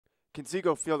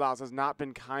Conseco Fieldhouse has not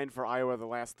been kind for Iowa the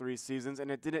last 3 seasons, and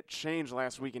it didn't change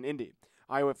last week in Indy.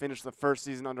 Iowa finished the first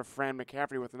season under Fran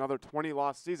McCaffery with another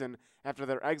 20-loss season after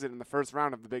their exit in the first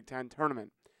round of the Big Ten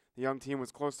tournament. The young team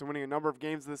was close to winning a number of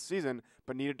games this season,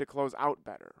 but needed to close out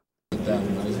better.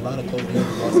 There's a lot of close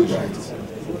games, losses, shots.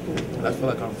 And I feel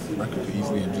like our record could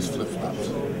easily have just flip-flopped.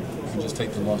 You can just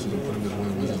take the losses and put them as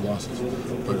wins and losses.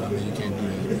 But I mean, you can't do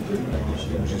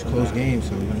that. It was just close games,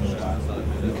 so we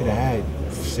could have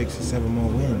had 6 or 7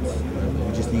 more wins.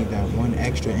 We just need that one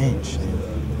extra inch.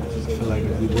 And I feel like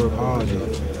if we work hard,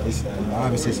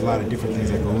 obviously it's a lot of different things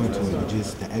that go into it, but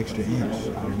just the extra inch.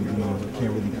 We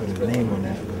can't really put a name on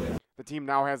that. The team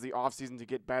now has the offseason to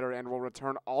get better and will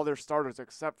return all their starters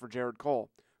except for Jared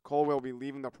Cole. Cole will be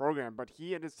leaving the program, but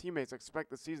he and his teammates expect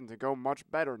the season to go much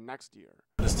better next year.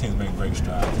 This team's made great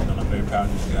strides, and I'm very proud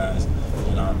of these guys.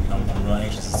 I'm really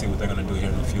anxious to see what they're going to do here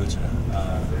in the future.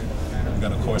 We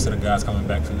got a core set of guys coming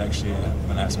back for next year. We're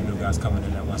going to have some new guys coming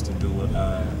in that wants to do what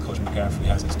Coach McCaffery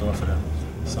has in store for them.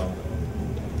 So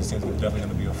this team's definitely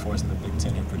going to be a force in the Big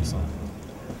Ten here pretty soon.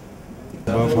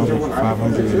 1,200,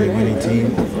 500 winning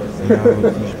team.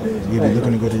 We'll be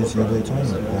looking to go to the NCAA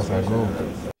tournament. That's our goal.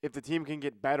 If the team can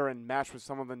get better and match with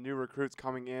some of the new recruits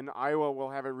coming in, Iowa will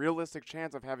have a realistic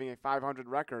chance of having a 500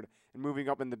 record and moving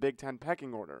up in the Big Ten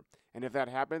pecking order. And if that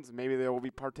happens, maybe they will be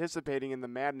participating in the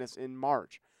madness in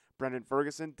March. Brendan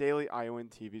Ferguson, Daily Iowan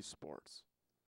TV Sports.